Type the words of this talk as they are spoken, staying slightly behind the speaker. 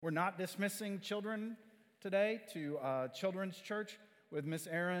We're not dismissing children today to Children's Church with Miss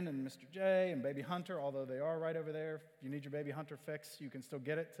Erin and Mr. J and Baby Hunter, although they are right over there. If you need your Baby Hunter fix, you can still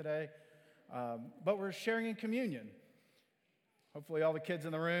get it today. But we're sharing in communion. Hopefully all the kids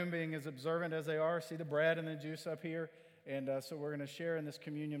in the room, being as observant as they are, see the bread and the juice up here. And so we're going to share in this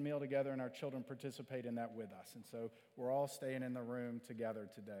communion meal together, and our children participate in that with us. And so we're all staying in the room together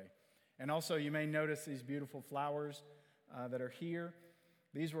today. And also you may notice these beautiful flowers that are here.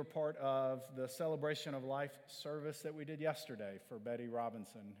 These were part of the Celebration of Life service that we did yesterday for Betty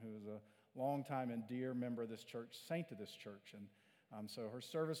Robinson, who is a longtime and dear member of this church, saint of this church. And so her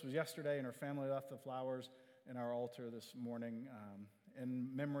service was yesterday, and her family left the flowers in our altar this morning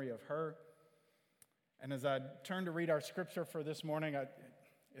in memory of her. And as I turn to read our scripture for this morning,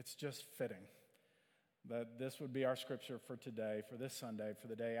 it's just fitting that this would be our scripture for today, for this Sunday, for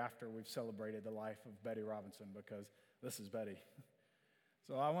the day after we've celebrated the life of Betty Robinson, because this is Betty.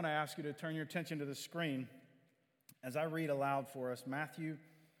 So I want to ask you to turn your attention to the screen as I read aloud for us Matthew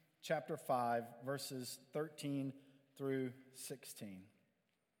chapter 5, verses 13 through 16.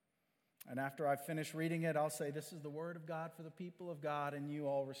 And after I finish reading it, I'll say, "This is the word of God for the people of God," and you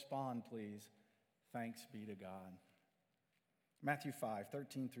all respond, please. Thanks be to God. Matthew 5,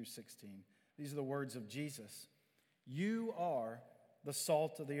 13 through 16. These are the words of Jesus. "You are the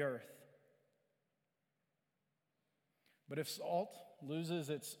salt of the earth. But if salt loses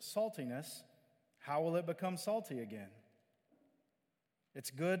its saltiness, how will it become salty again?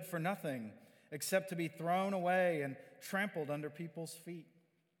 It's good for nothing except to be thrown away and trampled under people's feet.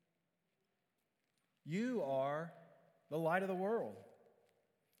 You are the light of the world.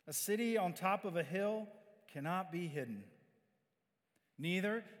 A city on top of a hill cannot be hidden.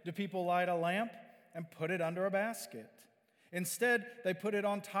 Neither do people light a lamp and put it under a basket. Instead, they put it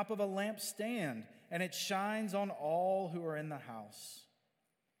on top of a lampstand, and it shines on all who are in the house.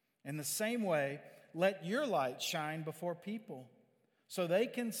 In the same way, let your light shine before people, so they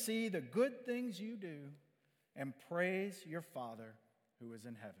can see the good things you do and praise your Father who is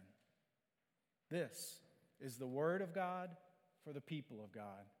in heaven." This is the word of God for the people of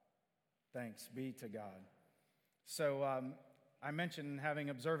God. Thanks be to God. So I mentioned having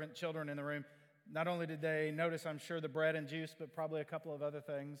observant children in the room. Not only did they notice, I'm sure, the bread and juice, but probably a couple of other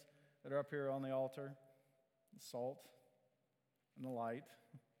things that are up here on the altar. The salt and the light.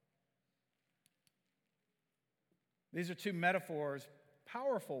 These are two metaphors,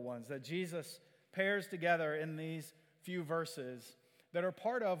 powerful ones, that Jesus pairs together in these few verses that are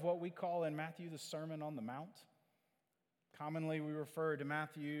part of what we call in Matthew the Sermon on the Mount. Commonly, we refer to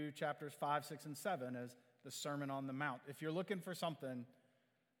Matthew chapters 5, 6, and 7 as the Sermon on the Mount. If you're looking for something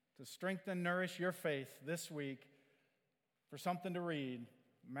to strengthen, nourish your faith this week, for something to read,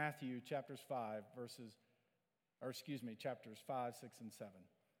 Matthew chapters 5, chapters 5, 6, and 7,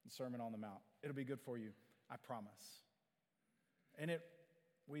 the Sermon on the Mount. It'll be good for you, I promise. And it,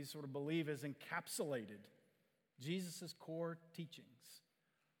 we sort of believe, is encapsulated Jesus' core teachings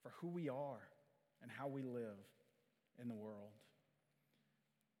for who we are and how we live in the world.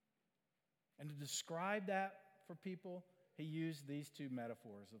 And to describe that for people, he used these two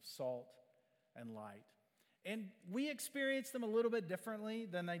metaphors of salt and light. And we experience them a little bit differently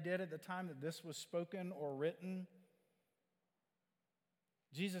than they did at the time that this was spoken or written.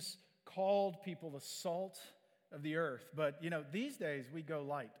 Jesus called people the salt of the earth, but these days we go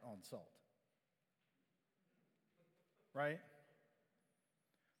light on salt. Right?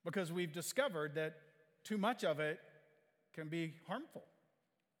 Because we've discovered that too much of it can be harmful.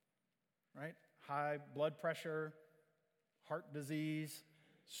 Right? High blood pressure, heart disease,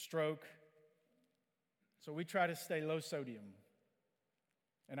 stroke. So we try to stay low sodium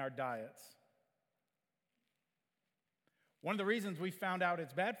in our diets. One of the reasons we found out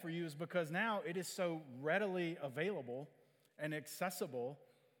it's bad for you is because now it is so readily available and accessible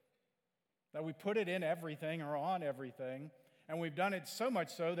that we put it in everything or on everything, and we've done it so much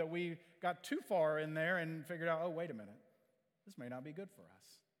so that we got too far in there and figured out, oh, wait a minute, this may not be good for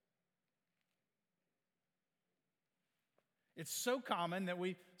us. It's so common that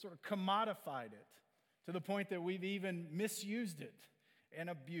we sort of commodified it to the point that we've even misused it and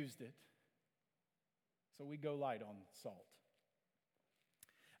abused it. So we go light on salt.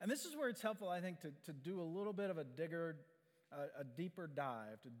 And this is where it's helpful, I think, to do a little bit of a deeper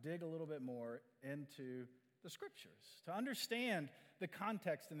dive, to dig a little bit more into the Scriptures, to understand the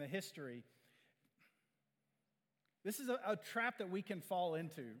context and the history. This is a trap that we can fall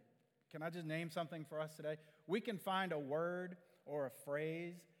into. Can I just name something for us today? We can find a word or a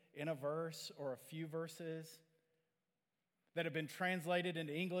phrase in a verse or a few verses that have been translated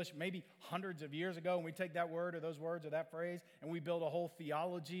into English maybe hundreds of years ago, and we take that word or those words or that phrase and we build a whole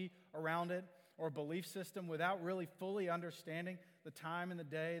theology around it or belief system without really fully understanding the time and the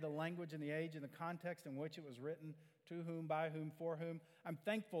day, the language and the age and the context in which it was written, to whom, by whom, for whom. I'm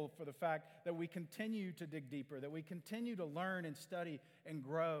thankful for the fact that we continue to dig deeper, that we continue to learn and study and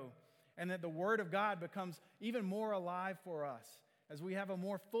grow, and that the Word of God becomes even more alive for us as we have a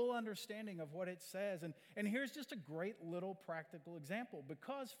more full understanding of what it says. And here's just a great little practical example,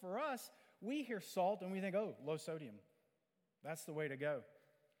 because for us, we hear salt and we think, oh, low sodium. That's the way to go.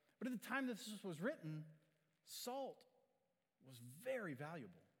 But at the time that this was written, salt was very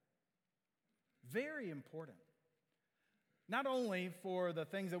valuable, very important. Not only for the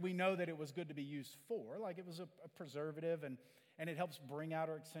things that we know that it was good to be used for, like it was a preservative and it helps bring out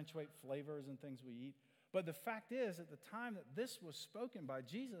or accentuate flavors and things we eat, but the fact is, at the time that this was spoken by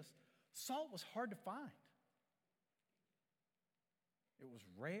Jesus, salt was hard to find. It was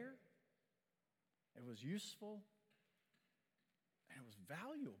rare, it was useful, and it was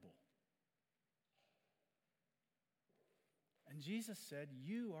valuable. And Jesus said,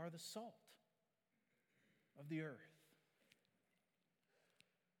 you are the salt of the earth.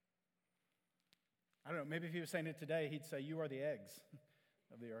 I don't know, maybe if he was saying it today, he'd say, you are the eggs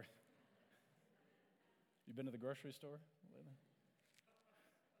of the earth. You been to the grocery store lately?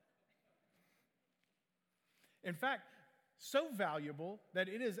 In fact, so valuable that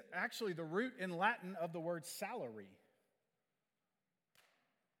it is actually the root in Latin of the word salary.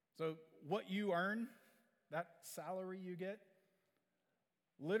 So what you earn, that salary you get,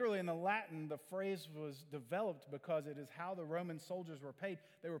 literally in the Latin, the phrase was developed because it is how the Roman soldiers were paid.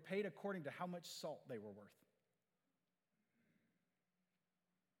 They were paid according to how much salt they were worth,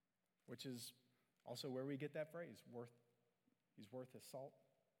 which is also where we get that phrase, he's worth his salt.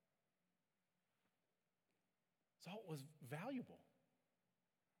 Salt was valuable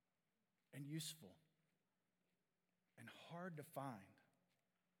and useful and hard to find.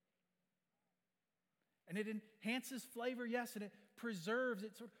 And it enhances flavor, yes, and it preserves,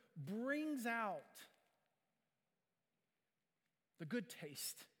 it sort of brings out the good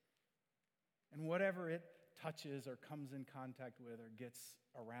taste and whatever it touches or comes in contact with or gets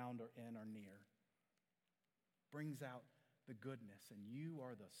around or in or near. Brings out the goodness, and you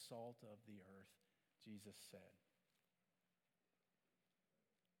are the salt of the earth, Jesus said.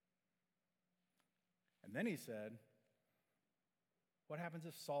 And then he said, what happens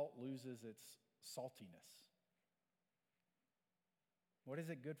if salt loses its saltiness? What is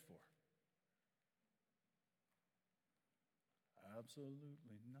it good for? Absolutely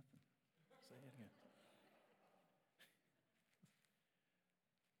nothing. Say it again.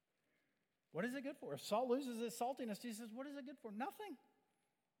 What is it good for? If salt loses its saltiness, Jesus says, what is it good for? Nothing.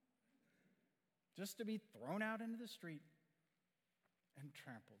 Just to be thrown out into the street and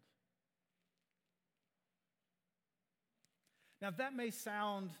trampled. Now, that may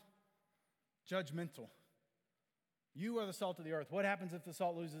sound judgmental. You are the salt of the earth. What happens if the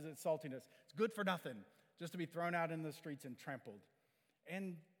salt loses its saltiness? It's good for nothing, just to be thrown out in the streets and trampled.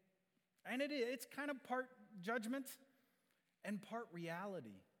 And it's kind of part judgment and part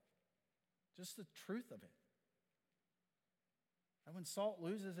reality. Just the truth of it. And when salt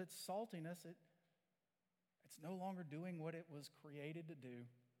loses its saltiness, it's no longer doing what it was created to do.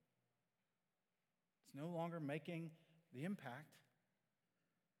 It's no longer making the impact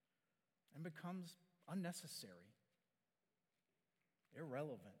and becomes unnecessary,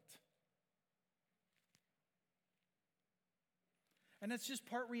 irrelevant. And that's just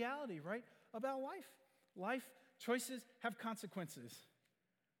part reality, right? About life. Life choices have consequences.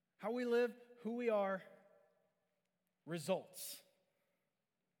 How we live, who we are, results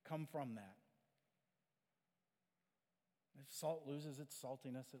come from that. If salt loses its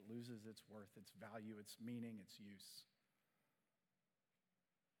saltiness, it loses its worth, its value, its meaning, its use.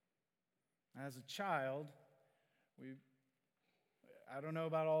 As a child, I don't know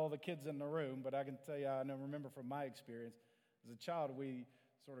about all the kids in the room, but I can tell you, I remember from my experience, as a child, we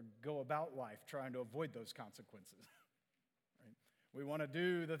sort of go about life trying to avoid those consequences. Right? We want to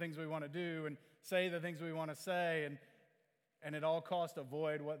do the things we want to do and say the things we want to say, and at all costs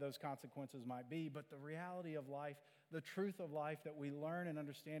avoid what those consequences might be. But the reality of life, the truth of life that we learn and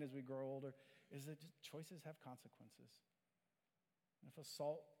understand as we grow older is that choices have consequences. And if a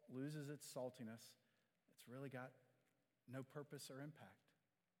salt loses its saltiness, it's really got no purpose or impact.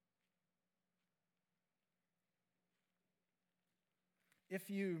 If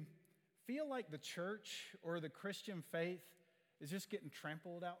you feel like the church or the Christian faith is just getting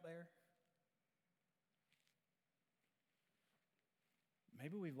trampled out there,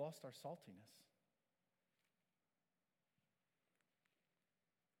 maybe we've lost our saltiness.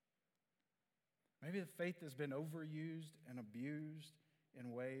 Maybe the faith has been overused and abused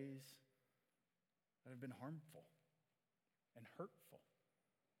in ways that have been harmful and hurtful.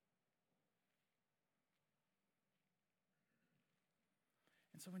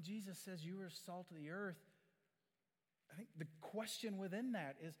 And so when Jesus says you are salt of the earth, I think the question within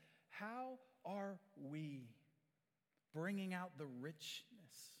that is, how are we bringing out the richness,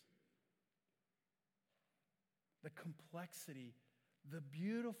 the complexity, the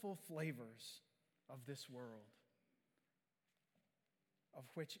beautiful flavors of this world, of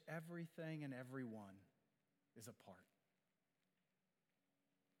which everything and everyone is a part?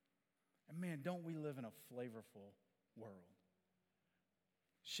 And man, don't we live in a flavorful world?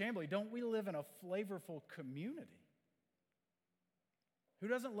 Chamblee, don't we live in a flavorful community? Who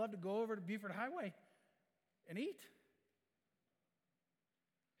doesn't love to go over to Buford Highway and eat?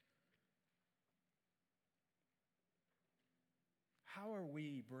 How are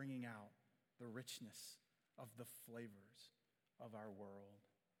we bringing out the richness of the flavors of our world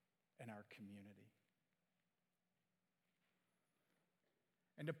and our community?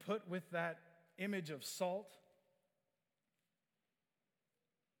 And to put with that image of salt,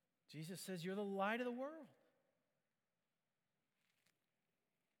 Jesus says, you're the light of the world.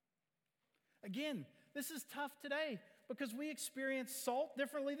 Again, this is tough today because we experience salt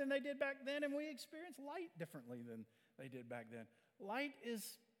differently than they did back then, and we experience light differently than they did back then. Light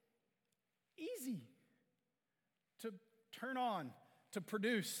is easy to turn on, to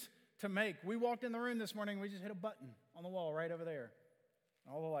produce, to make. We walked in the room this morning, we just hit a button on the wall right over there.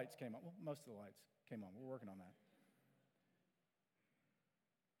 All the lights came on. Well, most of the lights came on. We're working on that.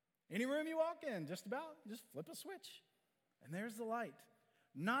 Any room you walk in, just flip a switch, and there's the light.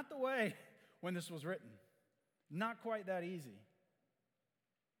 Not the way when this was written. Not quite that easy.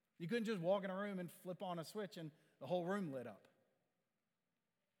 You couldn't just walk in a room and flip on a switch and the whole room lit up.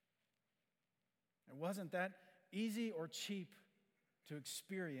 It wasn't that easy or cheap to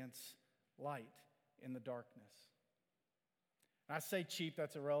experience light in the darkness. I say cheap,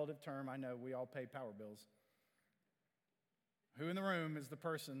 that's a relative term. I know we all pay power bills. Who in the room is the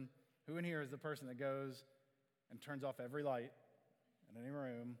person, who in here is the person that goes and turns off every light in any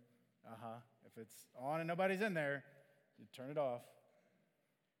room? If it's on and nobody's in there, you turn it off,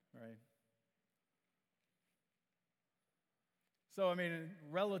 right? So, I mean,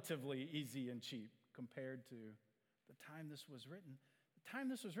 relatively easy and cheap compared to the time this was written. The time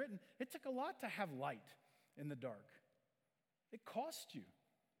this was written, it took a lot to have light in the dark. It cost you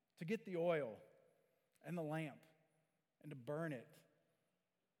to get the oil and the lamp and to burn it.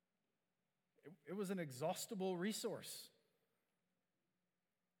 It was an exhaustible resource.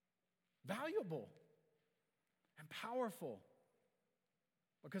 Valuable and powerful.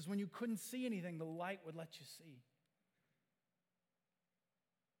 Because when you couldn't see anything, the light would let you see.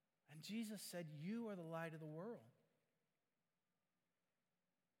 And Jesus said, you are the light of the world.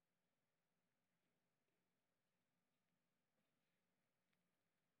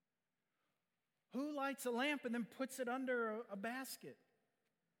 Who lights a lamp and then puts it under a basket?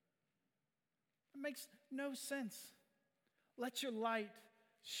 It makes no sense. Let your light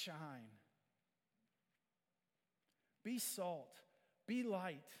shine. Be salt. Be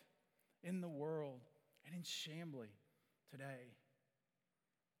light in the world and in Chamblee today.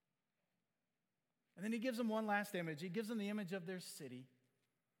 And then he gives them one last image. He gives them the image of their city.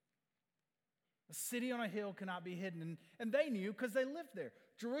 A city on a hill cannot be hidden. And they knew because they lived there.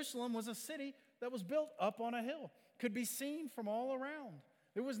 Jerusalem was a city that was built up on a hill. Could be seen from all around.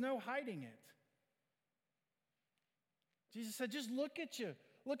 There was no hiding it. Jesus said, just look at you.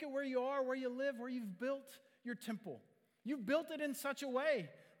 Look at where you are, where you live, where you've built your temple. You've built it in such a way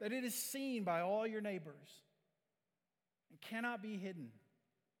that it is seen by all your neighbors and cannot be hidden.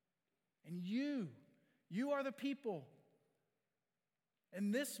 And you are the people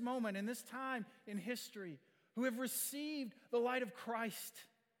in this moment, in this time in history, who have received the light of Christ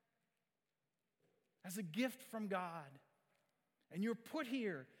as a gift from God. And you're put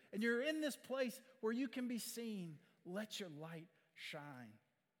here, and you're in this place where you can be seen. Let your light shine.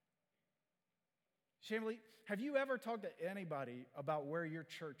 Chamblee, have you ever talked to anybody about where your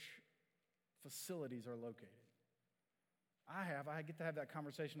church facilities are located? I have. I get to have that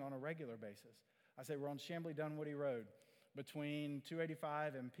conversation on a regular basis. I say, we're on Chamblee Dunwoody Road between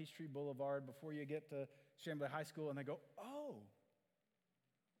 285 and Peachtree Boulevard before you get to Chamblee High School. And they go, oh,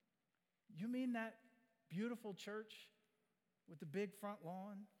 you mean that beautiful church with the big front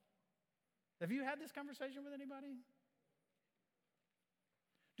lawn? Have you had this conversation with anybody?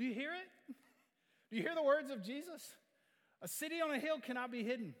 Do you hear it? Do you hear the words of Jesus? A city on a hill cannot be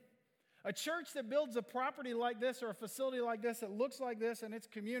hidden. A church that builds a property like this or a facility like this that looks like this in its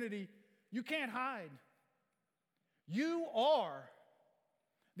community You can't hide. You are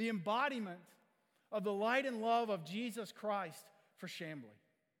the embodiment of the light and love of Jesus Christ for Chamblee.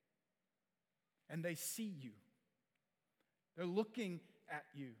 And they see you. They're looking at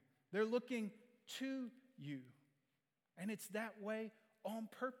you. They're looking to you. And it's that way on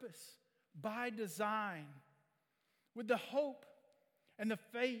purpose, by design, with the hope and the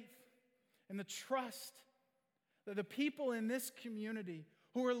faith and the trust that the people in this community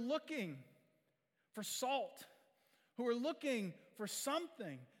who are looking for salt, who are looking for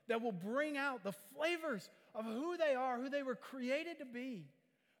something that will bring out the flavors of who they are, who they were created to be,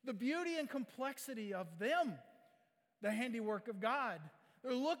 the beauty and complexity of them, the handiwork of God.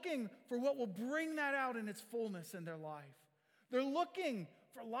 They're looking for what will bring that out in its fullness in their life. They're looking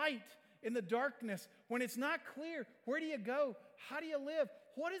for light in the darkness when it's not clear. Where do you go? How do you live?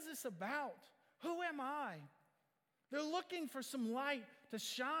 What is this about? Who am I? They're looking for some light to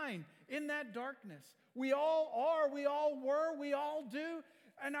shine in that darkness. We all are, we all were, we all do,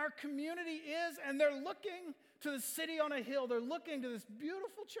 and our community is, and they're looking to the city on a hill. They're looking to this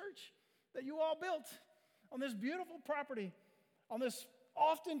beautiful church that you all built on this beautiful property, on this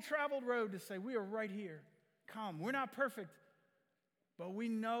often traveled road to say, we are right here. Come. We're not perfect, but we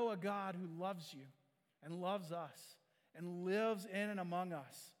know a God who loves you and loves us and lives in and among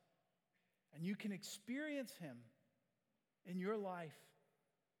us. And you can experience Him in your life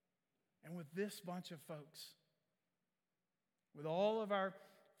and with this bunch of folks. With all of our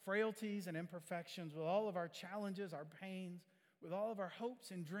frailties and imperfections, with all of our challenges, our pains, with all of our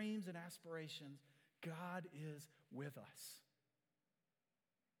hopes and dreams and aspirations, God is with us.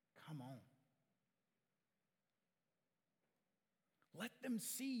 Come on. Let them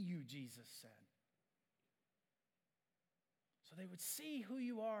see you, Jesus said. So they would see who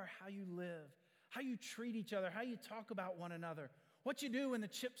you are, how you live, how you treat each other, how you talk about one another, what you do when the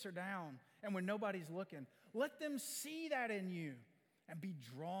chips are down and when nobody's looking. Let them see that in you and be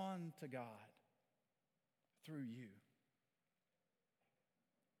drawn to God through you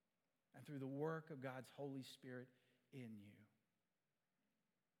and through the work of God's Holy Spirit in you.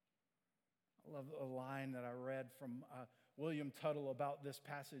 I love a line that I read from William Tuttle about this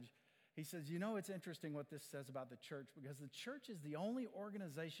passage. He says, you know, it's interesting what this says about the church, because the church is the only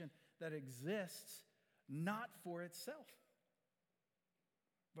organization that exists not for itself,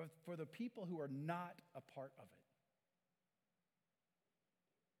 but for the people who are not a part of it.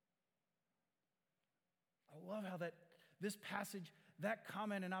 I love how that this passage, that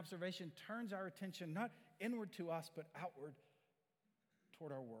comment and observation turns our attention not inward to us, but outward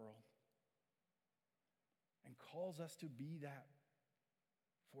toward our world, and calls us to be that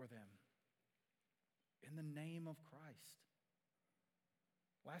for them in the name of Christ.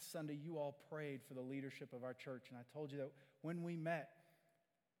 Last Sunday, you all prayed for the leadership of our church, and I told you that when we met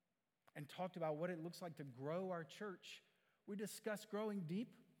and talked about what it looks like to grow our church, we discussed growing deep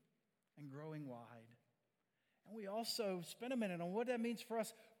and growing wide. And we also spent a minute on what that means for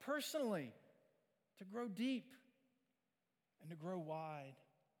us personally, to grow deep and to grow wide.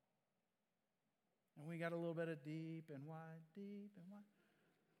 And we got a little bit of deep and wide, deep and wide.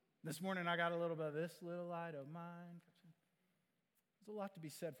 This morning I got a little bit of this little light of mine. There's a lot to be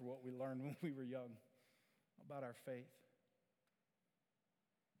said for what we learned when we were young about our faith.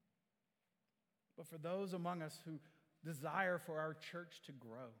 But for those among us who desire for our church to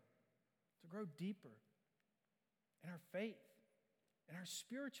grow deeper in our faith, in our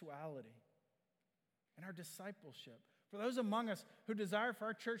spirituality, in our discipleship, for those among us who desire for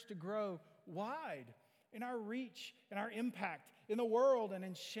our church to grow wide in our reach, in our impact, in the world and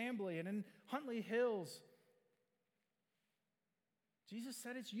in Chamblee and in Huntley Hills, Jesus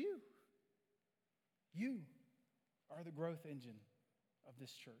said it's you. You are the growth engine of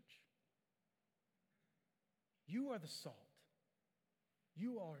this church. You are the salt.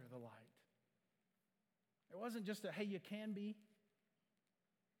 You are the light. It wasn't just a, hey, you can be,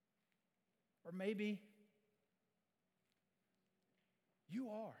 or maybe. You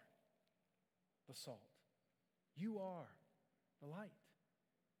are the salt. You are the light.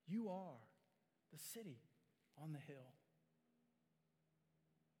 You are the city on the hill.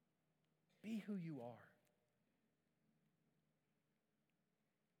 Be who you are.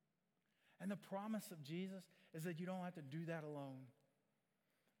 And the promise of Jesus is that you don't have to do that alone.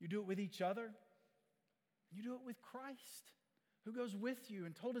 You do it with each other. You do it with Christ, who goes with you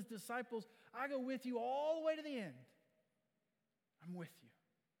and told his disciples, I go with you all the way to the end. I'm with you.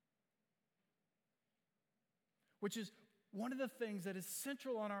 Which is one of the things that is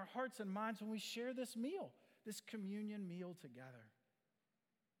central on our hearts and minds when we share this meal, this communion meal together.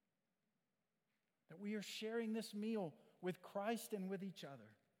 That we are sharing this meal with Christ and with each other.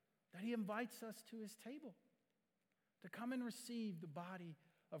 that he invites us to his table, to come and receive the body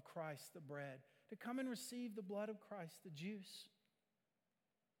of Christ, the bread, to come and receive the blood of Christ, the juice.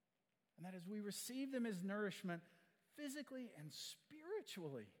 And that as we receive them as nourishment, physically and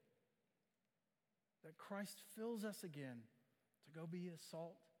spiritually, that Christ fills us again to go be the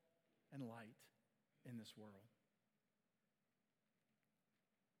salt and light in this world.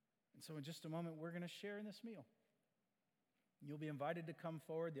 And so in just a moment, we're going to share in this meal. You'll be invited to come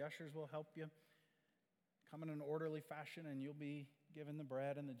forward. The ushers will help you. Come in an orderly fashion, and you'll be given the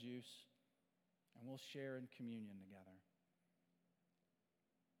bread and the juice, and we'll share in communion together.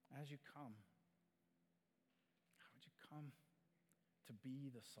 As you come, how would you come to be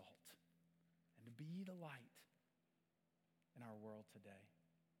the salt and to be the light in our world today?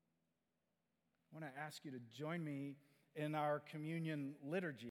 I want to ask you to join me in our communion liturgy.